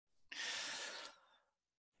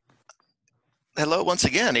Hello once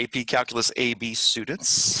again, AP Calculus AB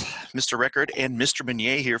students. Mr. Record and Mr.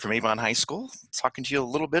 Meunier here from Avon High School, talking to you a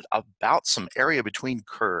little bit about some area between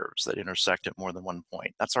curves that intersect at more than one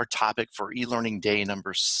point. That's our topic for e-learning day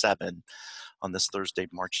number 7 on this Thursday,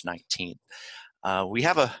 March 19th. We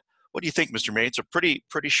have what do you think, Mr. Meunier? It's a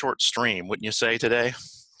pretty short stream, wouldn't you say, today?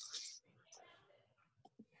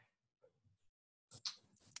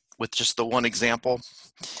 With just the one example?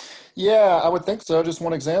 Yeah, I would think so. Just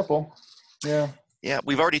one example. Yeah. Yeah,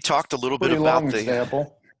 we've already talked a little bit Pretty about long the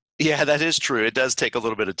example. Yeah, that is true. It does take a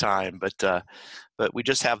little bit of time, but we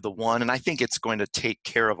just have the one, and I think it's going to take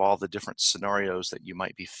care of all the different scenarios that you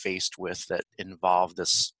might be faced with that involve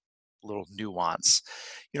this little nuance.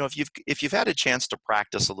 You know, if you've had a chance to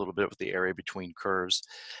practice a little bit with the area between curves,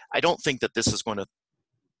 I don't think that this is going to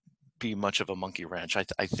be much of a monkey wrench.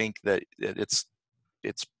 I think that it's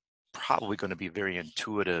probably going to be very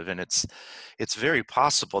intuitive, and it's very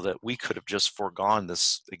possible that we could have just foregone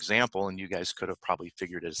this example and you guys could have probably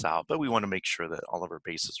figured this out, but we want to make sure that all of our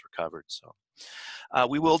bases are covered. So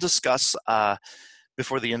we will discuss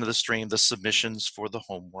before the end of the stream the submissions for the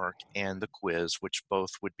homework and the quiz, which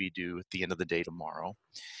both would be due at the end of the day tomorrow.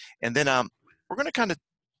 And then we're going to kind of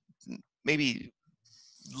maybe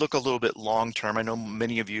look a little bit long term. I know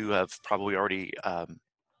many of you have probably already kind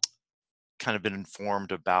of been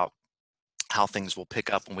informed about how things will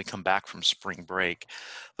pick up when we come back from spring break.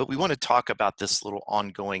 But we want to talk about this little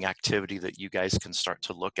ongoing activity that you guys can start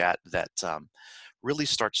to look at that really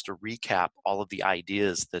starts to recap all of the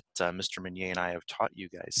ideas that Mr. Meunier and I have taught you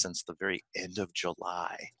guys since the very end of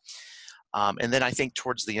July. And then I think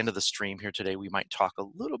towards the end of the stream here today, we might talk a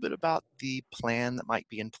little bit about the plan that might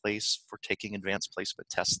be in place for taking advanced placement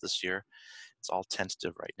tests this year. It's all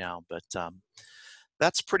tentative right now, but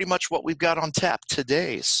that's pretty much what we've got on tap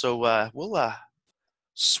today. So we'll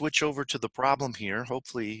switch over to the problem here.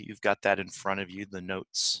 Hopefully you've got that in front of you, the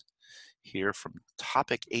notes here from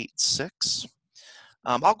topic 8.6.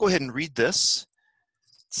 I'll go ahead and read this.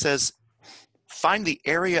 It says, find the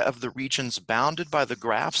area of the regions bounded by the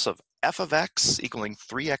graphs of f of x equaling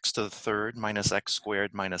 3x to the third minus x squared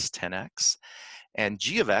minus 10x, and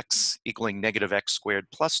g of x equaling negative x squared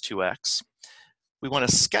plus 2x. We want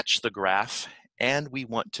to sketch the graph and we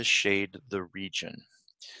want to shade the region.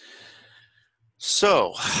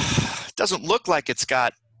 So it doesn't look like it's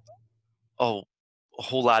got a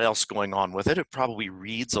whole lot else going on with it. It probably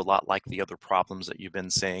reads a lot like the other problems that you've been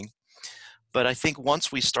seeing. But I think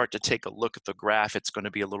once we start to take a look at the graph, it's going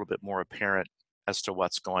to be a little bit more apparent as to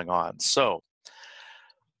what's going on. So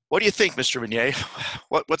what do you think, Mr. Meunier?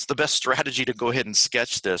 What's the best strategy to go ahead and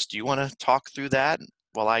sketch this? Do you want to talk through that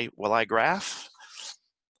while I graph?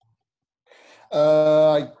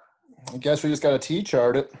 I guess we just got to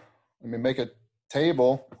T-chart it. I mean, make a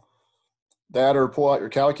table. That or pull out your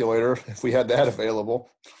calculator if we had that available.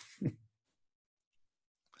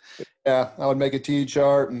 Yeah, I would make a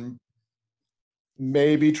T-chart and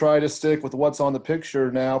maybe try to stick with what's on the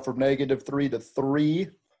picture now from -3 to 3.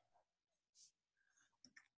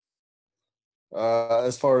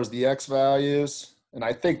 As far as the x values. And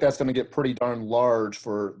I think that's going to get pretty darn large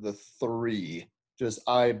for the 3, just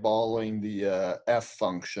eyeballing the f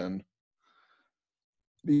function.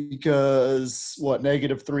 Because what,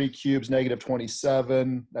 -3 cubes,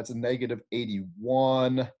 -27, that's a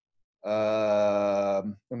 -81.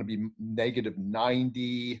 Going to be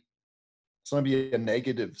 -90. It's going to be a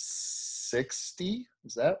 -60.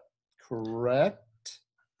 Is that correct?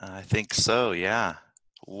 I think so, yeah.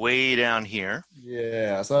 Way down here.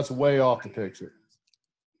 Yeah, so that's way off the picture.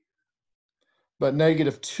 But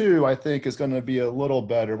 -2, I think, is going to be a little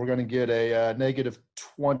better. We're going to get a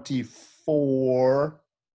 -24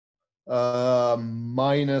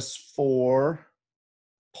 -4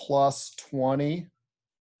 plus 20,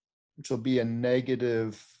 which will be a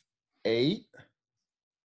 -8,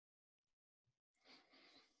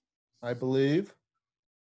 I believe.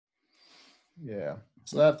 Yeah,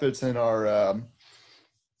 so that fits in our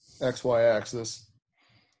XY axis.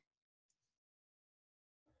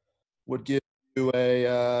 Would give you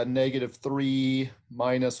a -3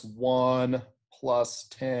 -1 plus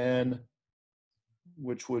 10,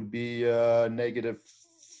 which would be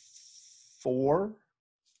 -4.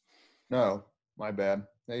 No, my bad.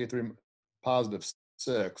 -3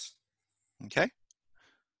 +6. Okay.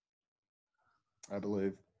 I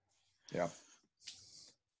believe. Yeah.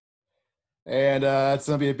 And it's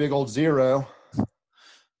going to be a big old 0.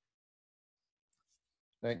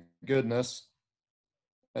 Thank goodness.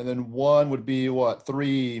 And then 1 would be what?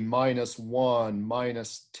 3 minus 1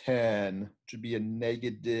 minus 10, which would be a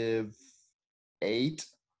 -8,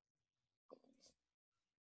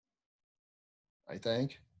 I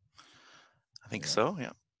think. I think so,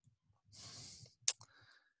 yeah.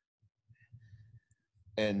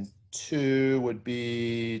 And 2 would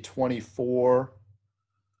be 24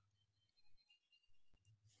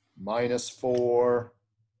 minus 4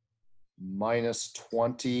 minus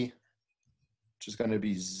 20, which is going to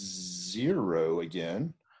be 0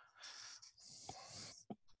 again.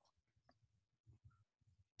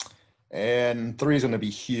 And 3 is going to be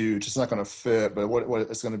huge. It's not going to fit, but what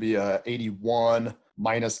it's going to be 81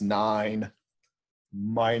 minus 9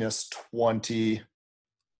 minus 20,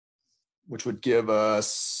 which would give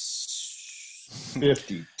us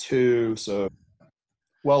 52. So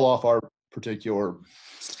well off our particular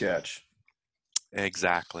sketch.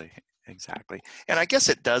 Exactly. And I guess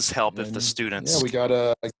it does help if the students. Yeah, we got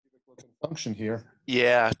a function here.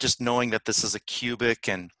 Yeah, just knowing that this is a cubic,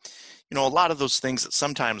 and a lot of those things that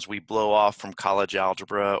sometimes we blow off from college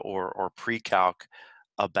algebra or pre-calc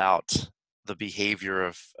about the behavior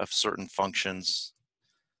of certain functions.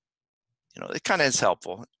 It kind of is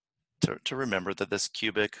helpful to remember that this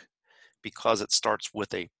cubic, because it starts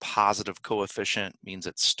with a positive coefficient, means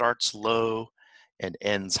it starts low and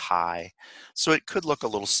ends high. So it could look a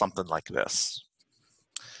little something like this.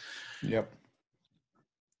 Yep.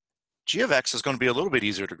 G of x is going to be a little bit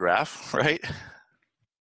easier to graph, right?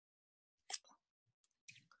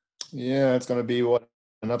 Yeah, it's going to be what,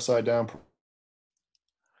 an upside down.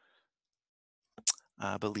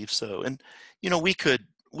 I believe so. And we could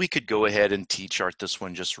go ahead and t-chart this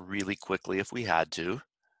one just really quickly if we had to.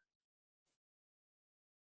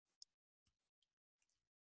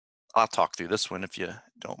 I'll talk through this one if you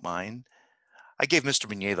don't mind. I gave Mr.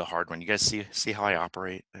 Meunier the hard one. You guys see how I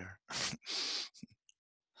operate there?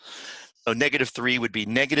 So -3 would be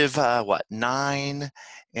negative 9,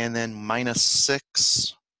 and then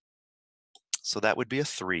 -6. So that would be a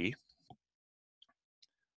 3.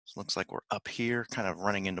 So looks like we're up here, kind of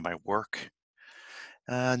running into my work.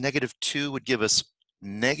 -2 would give us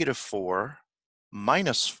 -4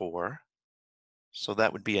 minus 4. So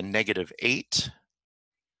that would be a -8,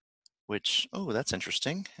 which, oh, that's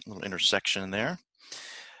interesting. A little intersection there.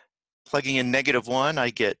 Plugging in -1, I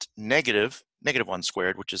get -1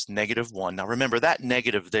 squared, which is -1. Now remember, that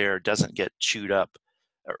negative there doesn't get chewed up.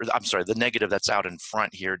 Or, I'm sorry, the negative that's out in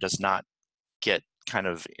front here does not get kind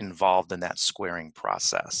of involved in that squaring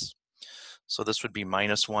process. So this would be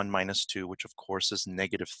 -1 minus 2, which of course is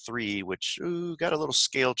 -3, which, ooh, got a little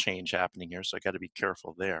scale change happening here, so I got to be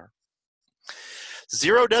careful there.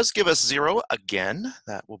 0 does give us 0 again.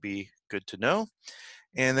 That will be good to know.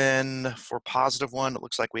 And then for +1, it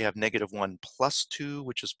looks like we have -1 plus 2,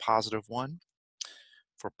 which is +1.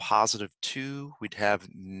 For +2, we'd have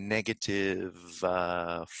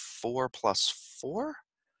 -4 plus 4,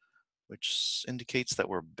 which indicates that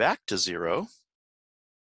we're back to 0.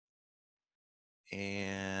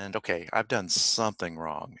 And okay, I've done something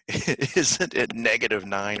wrong. Isn't it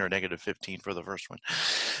 -9 or -15 for the first one?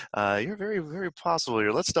 You're very, very possible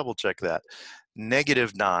here. Let's double check that.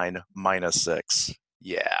 -9 minus 6.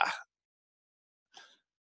 Yeah.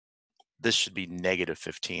 This should be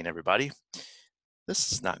 -15, everybody.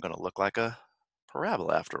 This is not going to look like a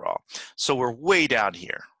parabola after all. So we're way down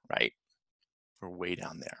here, right? We're way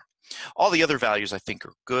down there. All the other values I think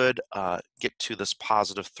are good. Get to this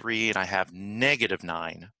 +3, and I have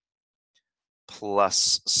 -9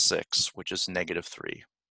 plus 6, which is -3.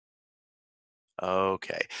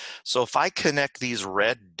 Okay, so if I connect these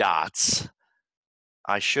red dots,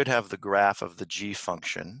 I should have the graph of the g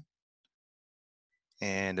function,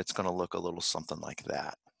 and it's going to look a little something like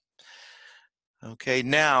that. Okay,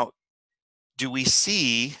 now, do we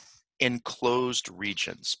see enclosed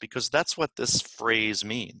regions? Because that's what this phrase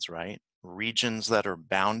means, right? Regions that are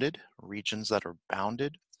bounded, regions that are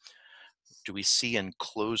bounded. Do we see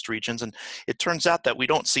enclosed regions? And it turns out that we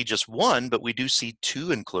don't see just one, but we do see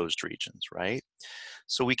 2 enclosed regions, right?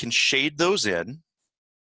 So we can shade those in.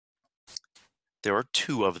 There are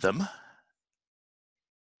 2 of them.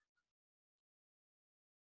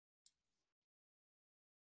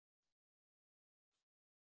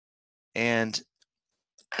 And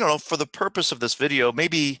I don't know, for the purpose of this video,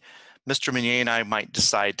 maybe Mr. Meunier and I might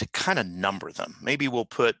decide to kind of number them. Maybe we'll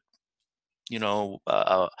put,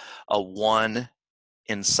 a 1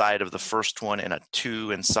 inside of the first one and a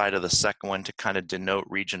 2 inside of the second one to kind of denote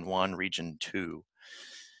region 1, region 2,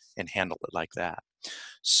 and handle it like that.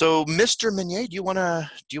 So, Mr. Meunier, do you want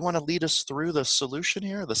to lead us through the solution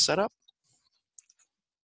here, the setup?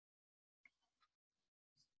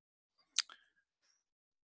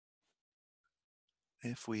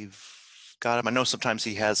 If we've got him, I know sometimes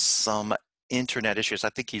he has some internet issues. I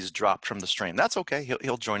think he's dropped from the stream. That's okay.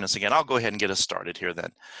 He'll join us again. I'll go ahead and get us started here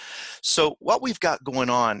then. So what we've got going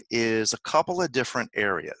on is a couple of different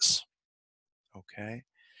areas. Okay.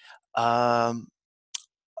 On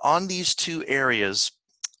these two areas,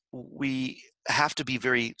 we have to be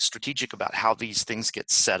very strategic about how these things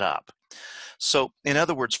get set up. So in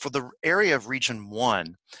other words, for the area of region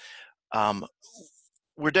 1,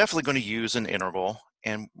 we're definitely going to use an integral,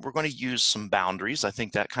 and we're going to use some boundaries. I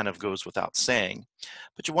think that kind of goes without saying.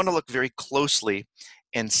 But you want to look very closely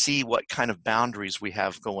and see what kind of boundaries we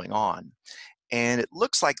have going on. And it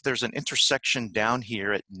looks like there's an intersection down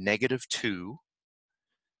here at -2.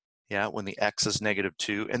 Yeah, when the x is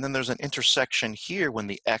 -2. And then there's an intersection here when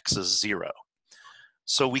the x is 0.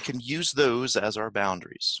 So we can use those as our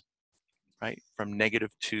boundaries, right? From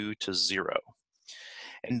 -2 to 0.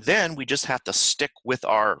 And then we just have to stick with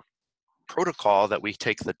our protocol that we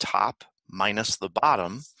take the top minus the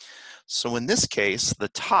bottom. So in this case, the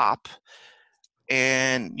top,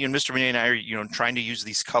 and Mr. Renee and I are trying to use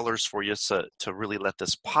these colors for you to really let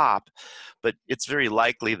this pop, but it's very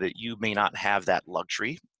likely that you may not have that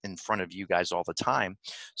luxury in front of you guys all the time.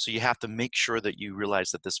 So you have to make sure that you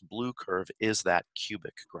realize that this blue curve is that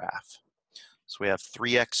cubic graph. So we have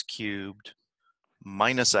 3x cubed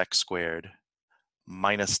minus x squared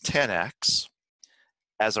minus 10x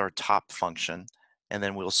as our top function, and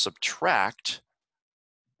then we'll subtract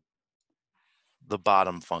the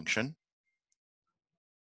bottom function.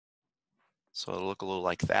 So it'll look a little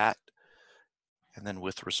like that. And then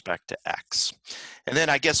with respect to x. And then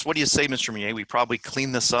I guess, what do you say, Mr. Meunier? We probably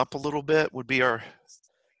clean this up a little bit, would be our...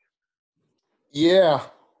 Yeah,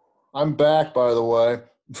 I'm back, by the way.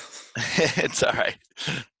 It's all right.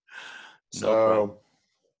 No problem. So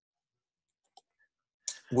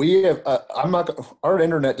we have, our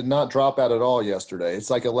internet did not drop out at all yesterday. It's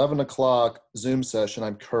like 11 o'clock Zoom session.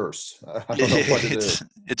 I'm cursed. I don't know what to do.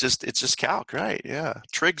 It's just calc, right? Yeah.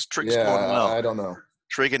 Trig's Yeah, going well. I don't know.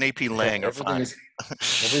 Trig and AP Lang are fine.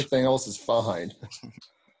 Everything else is fine.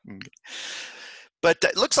 But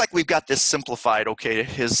it looks like we've got this simplified. Okay,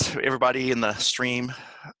 is everybody in the stream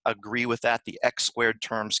agree with that? The x squared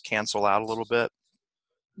terms cancel out a little bit.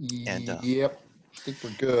 And yep, I think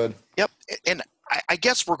we're good. Yep, and I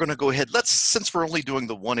guess we're going to go ahead. Since we're only doing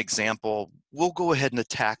the one example, we'll go ahead and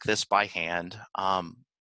attack this by hand,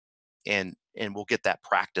 and we'll get that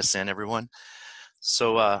practice in, everyone.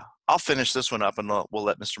 So I'll finish this one up, and we'll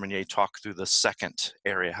let Mr. Meunier talk through the second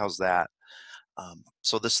area. How's that?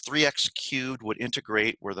 So this 3x cubed would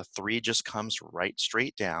integrate where the 3 just comes right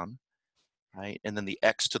straight down, right? And then the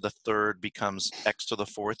x to the third becomes x to the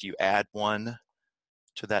fourth. You add 1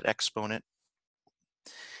 to that exponent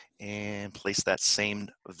and place that same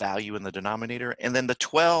value in the denominator. And then the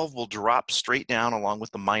 12 will drop straight down along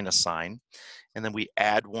with the minus sign. And then we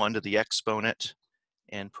add 1 to the exponent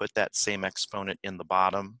and put that same exponent in the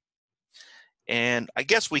bottom. And I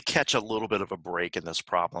guess we catch a little bit of a break in this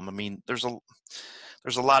problem. I mean, there's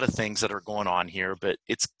a lot of things that are going on here, but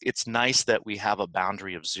it's nice that we have a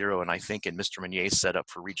boundary of 0. And I think in Mr. Meunier's setup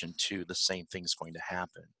for region 2, the same thing's going to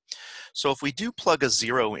happen. So if we do plug a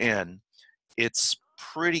 0 in, it's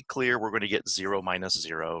pretty clear we're going to get 0 minus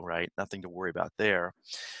 0, right? Nothing to worry about there.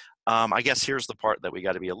 I guess here's the part that we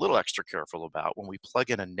got to be a little extra careful about. When we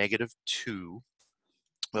plug in a -2,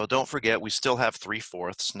 well, don't forget, we still have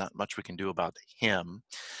 3/4, not much we can do about him.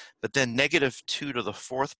 But then -2 to the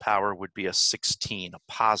 4th power would be a 16, a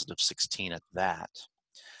positive 16 at that.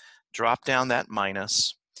 Drop down that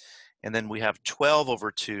minus, and then we have 12 over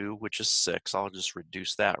 2, which is 6. I'll just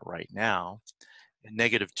reduce that right now. And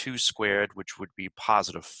 -2 squared, which would be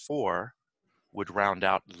positive 4, would round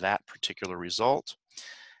out that particular result.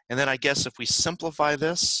 And then I guess if we simplify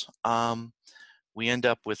this, we end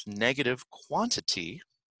up with negative quantity.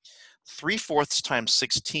 3/4 times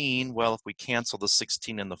 16, well, if we cancel the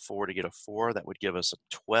 16 and the 4 to get a 4, that would give us a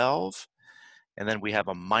 12. And then we have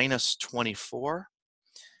a minus 24.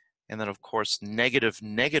 And then, of course, negative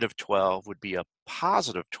 12 would be a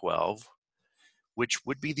positive 12, which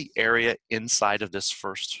would be the area inside of this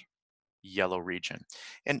first yellow region.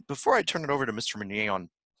 And before I turn it over to Mr. Meunier on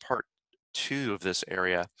part 2 of this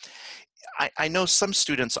area, I know some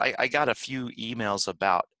students, I got a few emails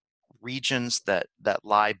about regions that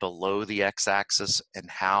lie below the x-axis and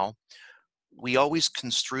how we always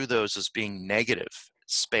construe those as being negative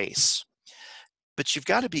space. But you've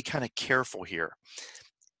got to be kind of careful here.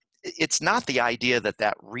 It's not the idea that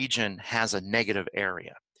that region has a negative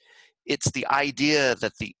area. It's the idea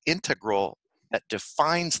that the integral that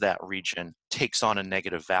defines that region takes on a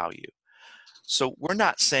negative value. So we're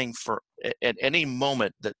not saying at any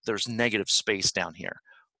moment that there's negative space down here.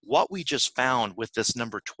 What we just found with this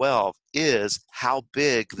number 12 is how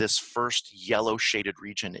big this first yellow shaded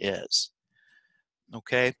region is.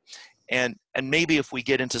 Okay, and maybe if we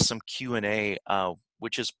get into some Q&A,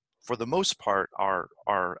 which is for the most part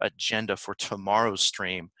our agenda for tomorrow's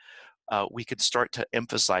stream, we could start to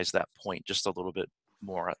emphasize that point just a little bit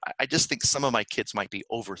more. I just think some of my kids might be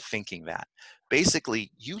overthinking that.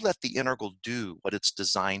 Basically, you let the integral do what it's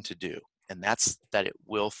designed to do, and that's that it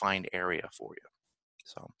will find area for you.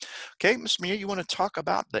 So, okay, Ms. Mia, you want to talk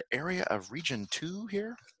about the area of region 2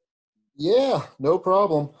 here? Yeah, no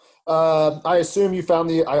problem. I assume you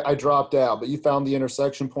found I dropped out, but you found the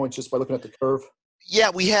intersection points just by looking at the curve? Yeah,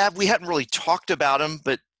 we hadn't really talked about them,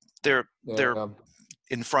 but they're Yeah,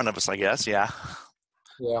 in front of us, I guess. Yeah.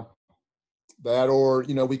 yeah. That, or,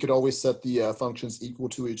 we could always set the functions equal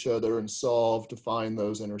to each other and solve to find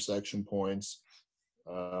those intersection points.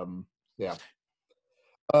 Yeah.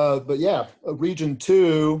 But yeah, region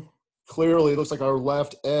 2 clearly looks like our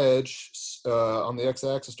left edge on the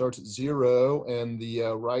x-axis starts at 0, and the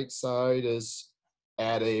right side is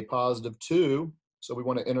at a +2. So we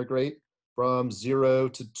want to integrate from 0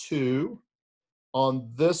 to 2.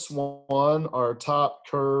 On this one, our top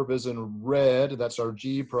curve is in red. That's our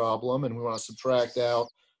G problem, and we want to subtract out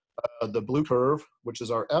the blue curve, which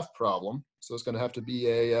is our F problem. So it's going to have to be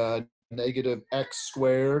a negative x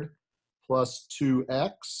squared plus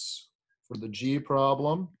 2x for the G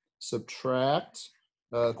problem. Subtract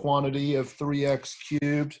quantity of 3x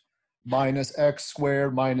cubed minus x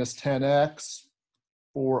squared minus 10x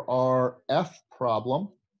for our F problem.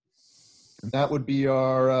 And that would be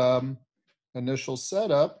our initial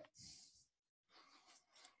setup.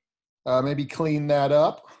 Maybe clean that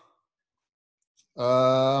up.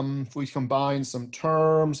 If we combine some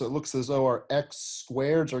terms, it looks as though our x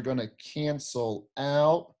squareds are going to cancel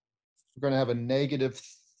out. We're going to have a negative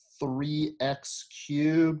 3x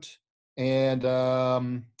cubed, and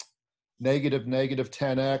negative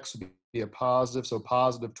 10x would be a positive, so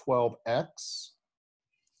positive 12x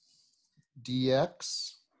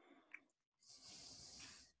dx.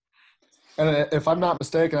 And if I'm not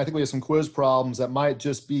mistaken, I think we have some quiz problems that might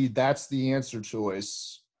just be that's the answer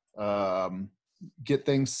choice. Get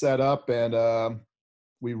things set up, and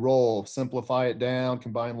we roll, simplify it down,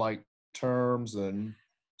 combine like terms, and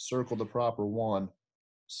circle the proper one.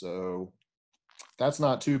 So that's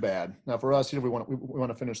not too bad. Now for us here, we want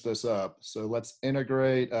to finish this up. So let's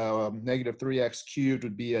integrate. Negative 3x cubed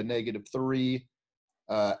would be a negative 3.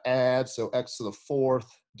 Add, so x to the 4th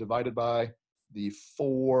divided by the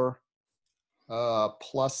 4.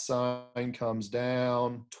 Plus sign comes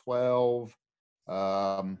down, 12.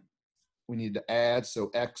 We need to add, so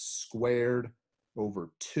x squared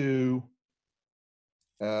over 2.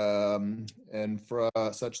 And for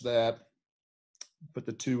such that, put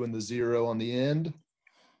the 2 and the 0 on the end.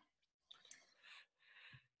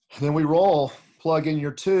 Then we roll, plug in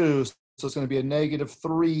your 2. So it's going to be a negative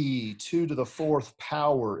 3. 2 to the 4th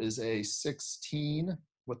power is a 16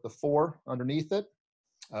 with the 4 underneath it.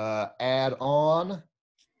 Add on.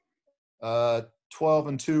 12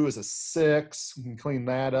 and 2 is a 6. We can clean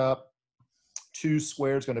that up. 2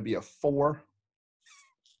 squared is going to be a 4.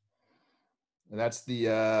 And that's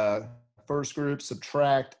the first group.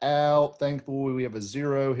 Subtract out. Thankfully, we have a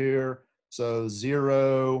 0 here. So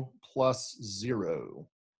 0 plus 0.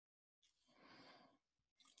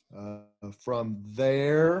 From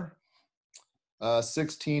there,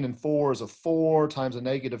 16 and 4 is a 4 times a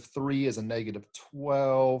negative 3 is a negative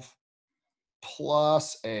 12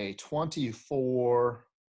 plus a 24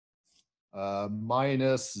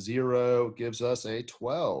 minus 0 gives us a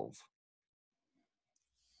 12.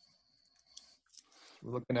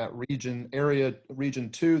 We're looking at region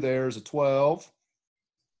 2 there is a 12.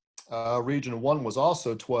 Region 1 was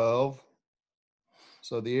also 12.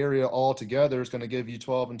 So the area altogether is going to give you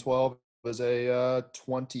 12 and 12 is a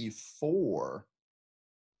 24.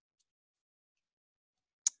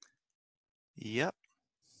 Yep.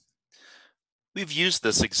 We've used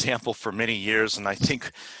this example for many years, and I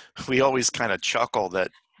think we always kind of chuckle that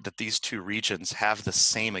these two regions have the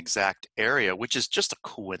same exact area, which is just a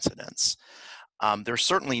coincidence. They're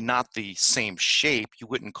certainly not the same shape. You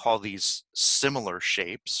wouldn't call these similar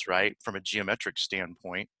shapes, right, from a geometric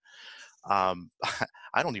standpoint. I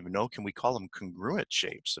don't even know, can we call them congruent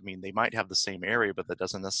shapes? I mean, they might have the same area, but that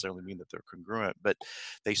doesn't necessarily mean that they're congruent, but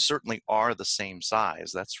they certainly are the same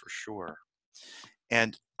size, that's for sure.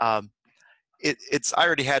 And I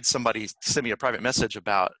already had somebody send me a private message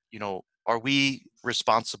about, are we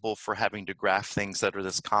responsible for having to graph things that are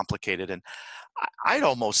this complicated? And I'd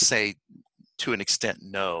almost say to an extent,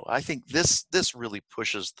 no. I think this really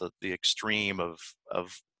pushes the extreme of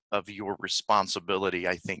of your responsibility,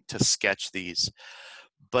 I think, to sketch these.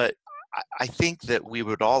 But I think that we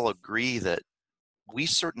would all agree that we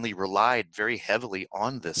certainly relied very heavily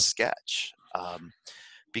on this sketch,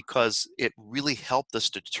 because it really helped us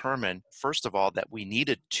determine, first of all, that we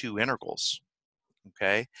needed two integrals,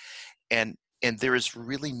 okay? And there is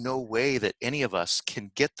really no way that any of us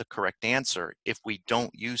can get the correct answer if we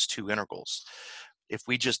don't use two integrals. If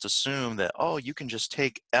we just assume that, oh, you can just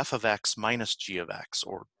take f of x minus g of x,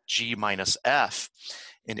 or g minus f,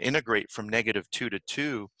 and integrate from -2 to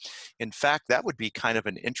 2, in fact, that would be kind of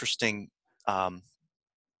an interesting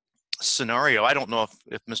scenario. I don't know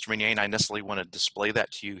if Mr. Meunier and I necessarily want to display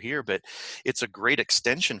that to you here, but it's a great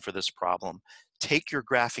extension for this problem. Take your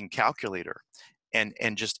graphing calculator and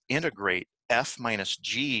just integrate f minus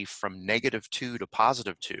g from -2 to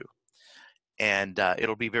 +2. And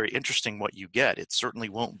it'll be very interesting what you get. It certainly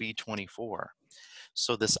won't be 24.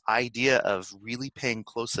 So this idea of really paying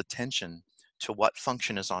close attention to what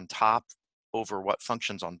function is on top over what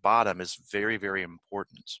function's on bottom is very, very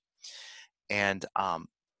important. And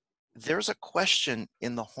there's a question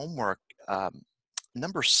in the homework,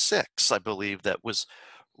 number 6, I believe, that was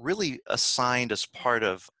really assigned as part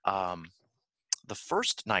of the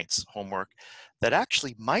first night's homework that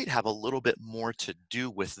actually might have a little bit more to do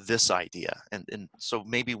with this idea. And so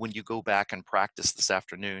maybe when you go back and practice this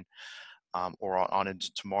afternoon, or on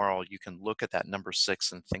into tomorrow, you can look at that number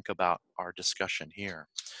 6 and think about our discussion here.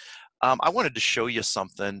 I wanted to show you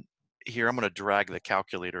something here. I'm going to drag the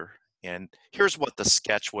calculator in. Here's what the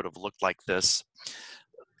sketch would have looked like this.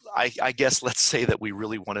 I guess let's say that we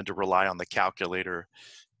really wanted to rely on the calculator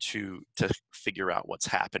to figure out what's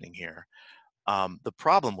happening here. The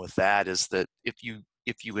problem with that is that if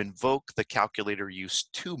you invoke the calculator use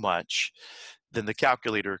too much, then the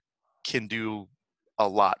calculator can do a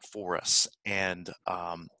lot for us, and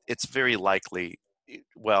it's very likely,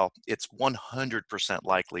 well, it's 100%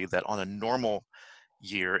 likely that on a normal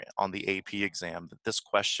year on the AP exam that this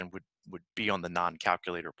question would be on the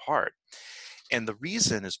non-calculator part. And the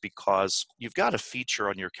reason is because you've got a feature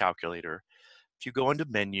on your calculator. If you go into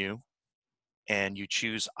menu and you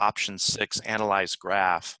choose option 6, analyze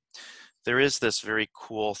graph, there is this very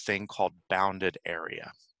cool thing called bounded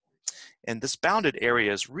area. And this bounded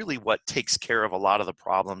area is really what takes care of a lot of the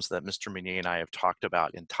problems that Mr. Meunier and I have talked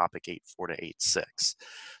about in topic 8.4 to 8.6.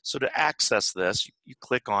 So to access this, you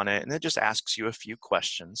click on it and it just asks you a few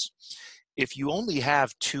questions. If you only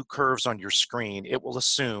have 2 curves on your screen, it will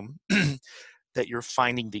assume that you're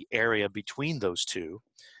finding the area between those 2.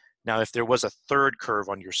 Now, if there was a 3rd curve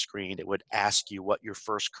on your screen, it would ask you what your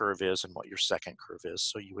first curve is and what your second curve is.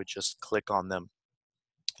 So you would just click on them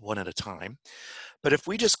one at a time. But if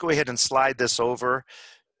we just go ahead and slide this over,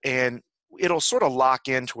 and it'll sort of lock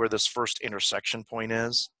into where this first intersection point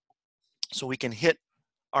is. So we can hit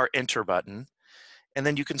our enter button, and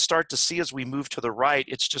then you can start to see as we move to the right,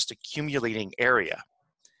 it's just accumulating area.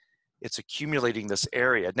 It's accumulating this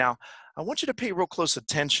area. Now, I want you to pay real close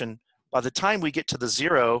attention. By the time we get to the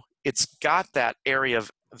 0, it's got that area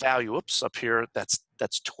value, oops, up here,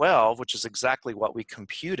 that's 12, which is exactly what we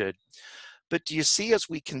computed. But do you see as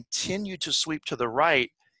we continue to sweep to the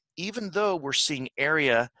right, even though we're seeing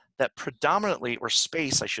area that predominantly, or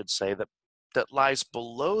space, I should say, that lies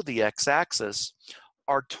below the x-axis,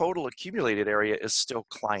 our total accumulated area is still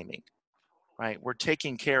climbing, right? We're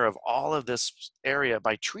taking care of all of this area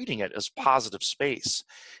by treating it as positive space.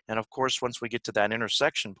 And of course, once we get to that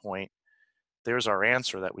intersection point, there's our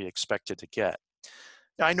answer that we expected to get.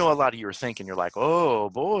 Now, I know a lot of you are thinking, you're like, oh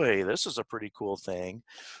boy, this is a pretty cool thing.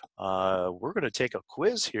 We're going to take a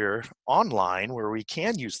quiz here online where we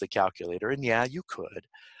can use the calculator, and yeah, you could.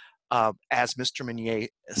 As Mr. Meunier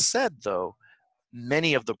said, though,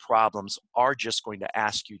 many of the problems are just going to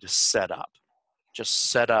ask you to set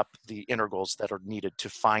up the integrals that are needed to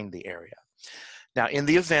find the area. Now, in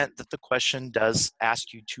the event that the question does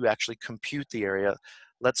ask you to actually compute the area,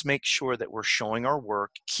 let's make sure that we're showing our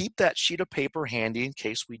work. Keep that sheet of paper handy in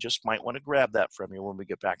case we just might want to grab that from you when we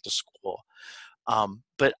get back to school.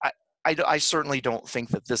 But I certainly don't think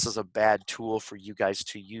that this is a bad tool for you guys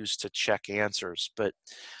to use to check answers, but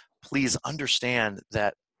please understand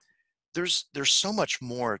that there's so much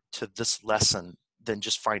more to this lesson than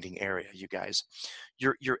just finding area, you guys.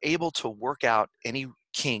 You're able to work out any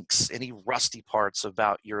kinks, any rusty parts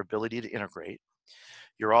about your ability to integrate.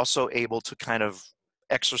 You're also able to kind of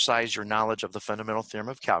exercise your knowledge of the fundamental theorem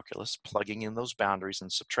of calculus, plugging in those boundaries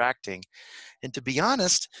and subtracting. And to be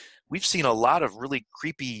honest, we've seen a lot of really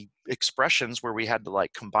creepy expressions where we had to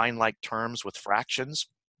like combine like terms with fractions.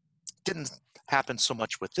 happen so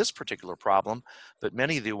much with this particular problem, but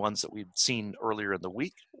many of the ones that we've seen earlier in the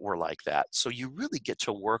week were like that. So you really get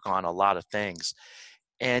to work on a lot of things,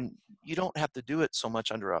 and you don't have to do it so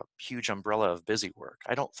much under a huge umbrella of busy work.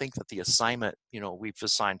 I don't think that the assignment, we've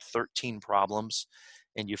assigned 13 problems,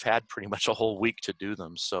 and you've had pretty much a whole week to do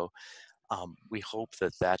them. So we hope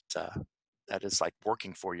that is like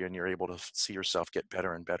working for you, and you're able to see yourself get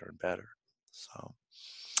better and better and better. So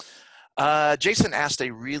Jason asked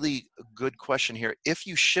a really good question here. If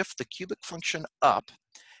you shift the cubic function up,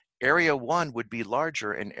 area 1 would be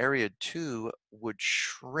larger and area 2 would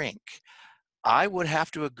shrink. I would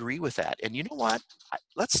have to agree with that. And you know what?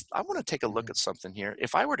 I want to take a look at something here.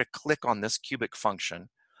 If I were to click on this cubic function,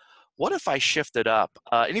 what if I shift it up?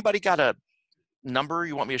 Anybody got a number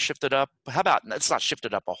you want me to shift it up? How about, let's not shift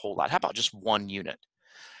it up a whole lot. How about just 1 unit?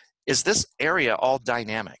 Is this area all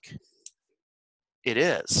dynamic? It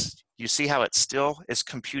is. You see how it still is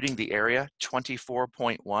computing the area,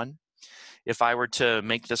 24.1. If I were to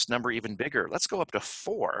make this number even bigger, let's go up to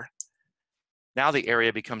 4. Now the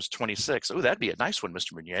area becomes 26. Oh, that'd be a nice one,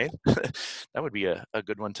 Mr. Meunier. That would be a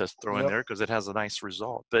good one to throw in there because it has a nice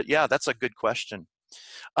result. But yeah, that's a good question.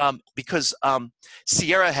 Because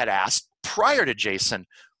Sierra had asked prior to Jason,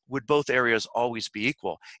 would both areas always be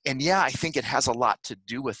equal? And yeah, I think it has a lot to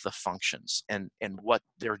do with the functions and what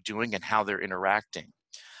they're doing and how they're interacting.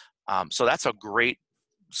 So that's a great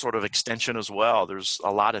sort of extension as well. There's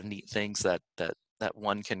a lot of neat things that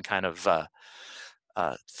one can kind of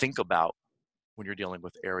think about when you're dealing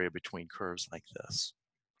with area between curves like this.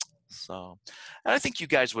 So, and I think you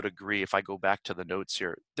guys would agree, if I go back to the notes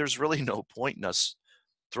here, there's really no point in us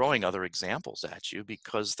throwing other examples at you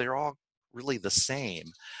because they're all really the same.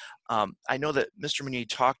 I know that Mr. Meunier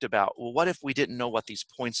talked about, well, what if we didn't know what these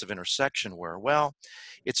points of intersection were? Well,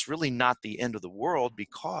 it's really not the end of the world,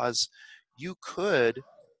 because you could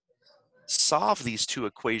solve these two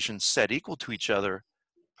equations set equal to each other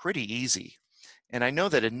pretty easy. And I know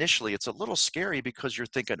that initially it's a little scary because you're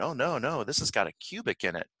thinking, oh, no, this has got a cubic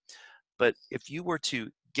in it. But if you were to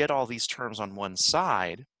get all these terms on one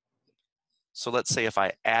side, so let's say if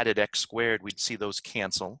I added x squared, we'd see those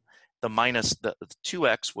cancel. The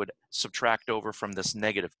 2x would subtract over from this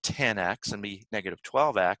negative 10x and be negative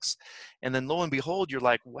 12x. And then lo and behold, you're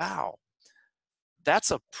like, wow,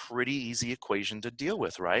 that's a pretty easy equation to deal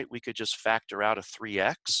with, right? We could just factor out a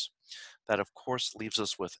 3x. That, of course, leaves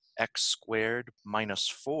us with x squared minus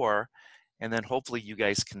 4. And then hopefully you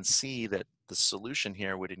guys can see that the solution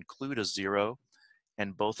here would include a 0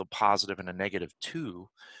 and both a positive and a negative 2,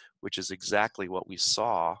 which is exactly what we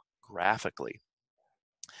saw graphically.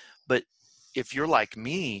 But if you're like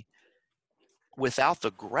me, without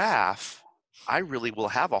the graph, I really will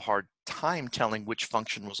have a hard time telling which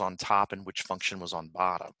function was on top and which function was on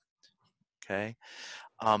bottom, okay?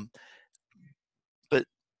 But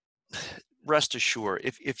rest assured,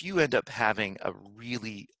 if you end up having a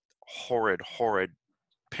really horrid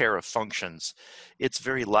pair of functions, it's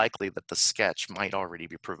very likely that the sketch might already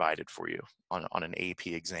be provided for you on an AP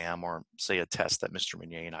exam, or say a test that Mr.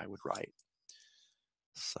 Meunier and I would write.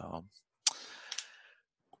 So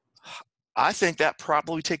I think that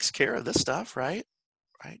probably takes care of this stuff, right?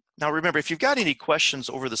 Right. Now remember, if you've got any questions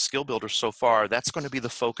over the skill builder so far, that's going to be the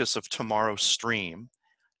focus of tomorrow's stream,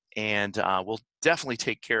 and we'll definitely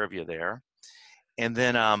take care of you there. And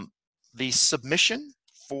then the submission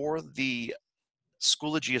for the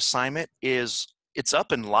Schoology assignment it's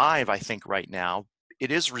up and live, I think, right now.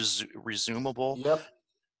 It is resumable, Yep.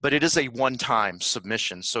 but it is a one-time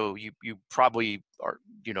submission. So you probably are,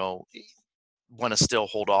 want to still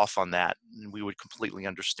hold off on that. And we would completely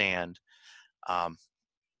understand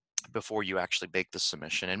before you actually make the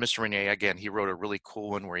submission. And Mr. Meunier, again, he wrote a really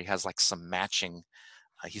cool one where he has like some matching.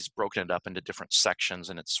 He's broken it up into different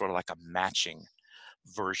sections, and it's sort of like a matching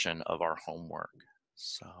version of our homework.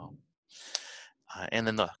 So. And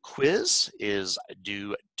then the quiz is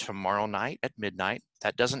due tomorrow night at midnight.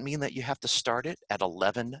 That doesn't mean that you have to start it at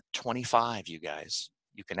 11:25, you guys.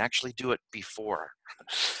 You can actually do it before.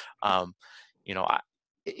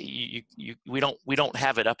 We don't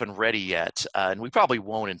have it up and ready yet, and we probably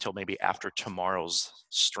won't until maybe after tomorrow's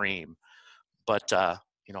stream. But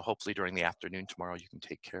hopefully during the afternoon tomorrow, you can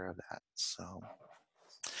take care of that. So.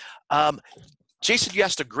 Jason, you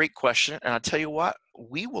asked a great question, and I'll tell you what,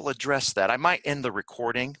 we will address that. I might end the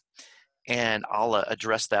recording, and I'll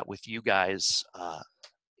address that with you guys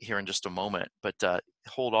here in just a moment, but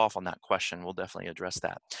hold off on that question. We'll definitely address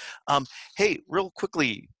that. Hey, real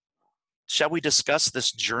quickly, shall we discuss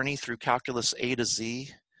this journey through Calculus A to Z?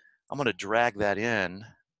 I'm going to drag that in.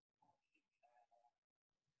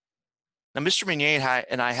 Now, Mr. Meunier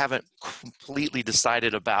and I haven't completely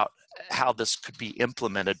decided about how this could be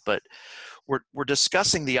implemented, but we're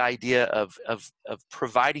discussing the idea of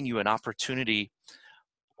providing you an opportunity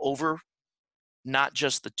over not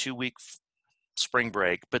just the 2-week spring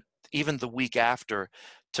break, but even the week after,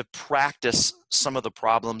 to practice some of the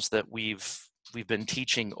problems that we've been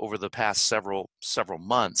teaching over the past several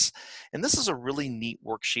months. And this is a really neat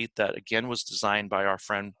worksheet that again was designed by our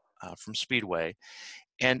friend from Speedway,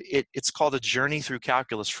 and it's called A Journey Through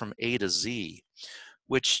Calculus from A to Z,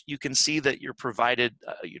 which you can see that you're provided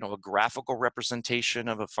a graphical representation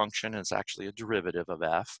of a function. It's actually a derivative of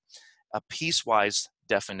f, a piecewise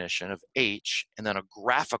definition of h, and then a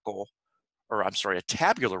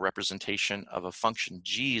tabular representation of a function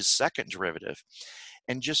g's second derivative.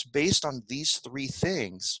 And just based on these three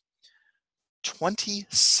things,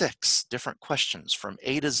 26 different questions from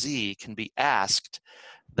A to Z can be asked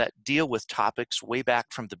that deal with topics way back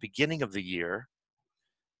from the beginning of the year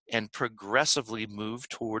and progressively move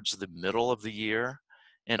towards the middle of the year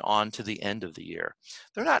and on to the end of the year.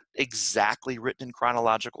 They're not exactly written in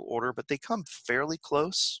chronological order, but they come fairly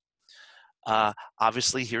close.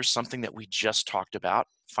 Obviously, here's something that we just talked about,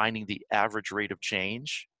 finding the average rate of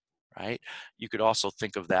change, right? You could also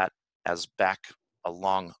think of that as back a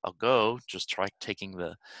long ago, just try taking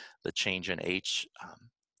the change in h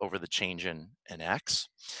over the change in x.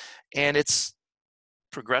 And it's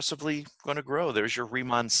progressively going to grow. There's your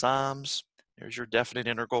Riemann sums. There's your definite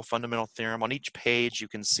integral fundamental theorem. On each page, you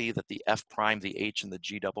can see that the f prime, the h, and the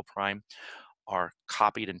g double prime are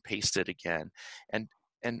copied and pasted again. And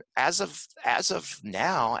as of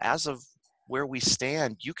now, as of where we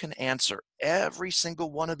stand, you can answer every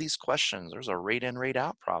single one of these questions. There's a rate in, rate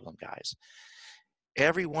out problem, guys.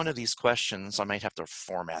 Every one of these questions, I might have to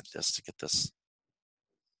format this to get this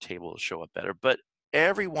table to show up better, but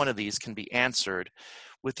every one of these can be answered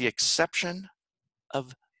with the exception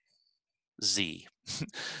of Z.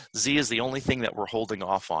 Z is the only thing that we're holding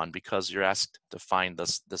off on because you're asked to find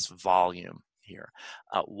this volume here.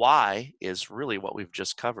 Y is really what we've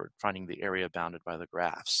just covered, finding the area bounded by the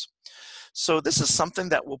graphs. So this is something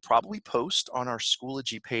that we'll probably post on our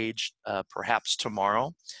Schoology page perhaps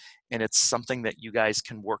tomorrow, and it's something that you guys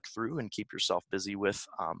can work through and keep yourself busy with.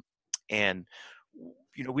 And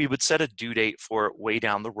we would set a due date for it way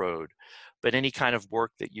down the road, but any kind of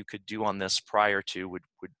work that you could do on this prior to would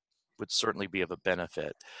certainly be of a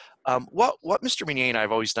benefit. What Mr. Meunier and I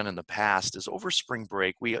have always done in the past is over spring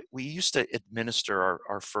break, we used to administer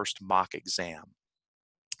our first mock exam.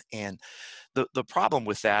 And the problem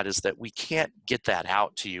with that is that we can't get that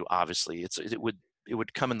out to you, obviously. It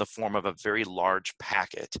would come in the form of a very large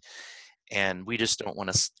packet. And we just don't want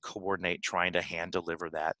to coordinate trying to hand deliver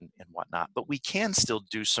that and whatnot. But we can still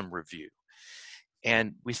do some review.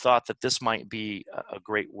 And we thought that this might be a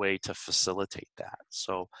great way to facilitate that.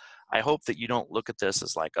 So I hope that you don't look at this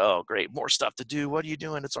as like, oh, great, more stuff to do. What are you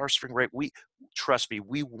doing? It's our spring break. Trust me,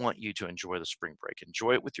 we want you to enjoy the spring break.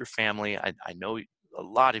 Enjoy it with your family. I know a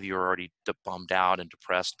lot of you are already bummed out and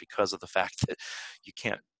depressed because of the fact that you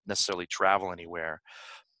can't necessarily travel anywhere.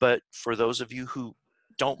 But for those of you who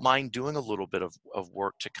don't mind doing a little bit of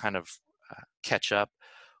work to kind of catch up,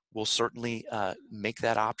 we'll certainly make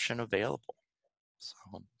that option available.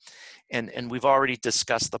 So, and we've already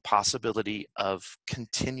discussed the possibility of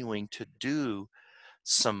continuing to do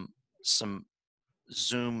some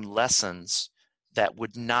Zoom lessons that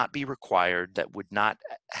would not be required, that would not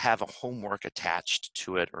have a homework attached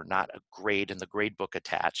to it or not a grade in the grade book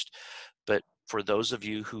attached. But for those of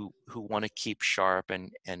you who want to keep sharp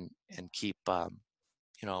and keep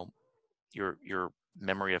your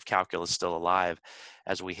memory of calculus still alive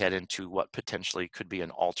as we head into what potentially could be an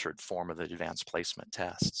altered form of the advanced placement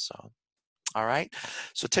test. So, all right.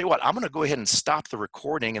 So tell you what, I'm going to go ahead and stop the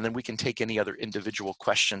recording, and then we can take any other individual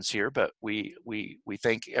questions here. But we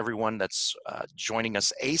thank everyone that's joining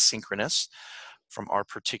us asynchronous from our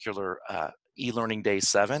particular e-learning day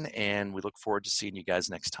 7, and we look forward to seeing you guys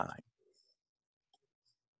next time.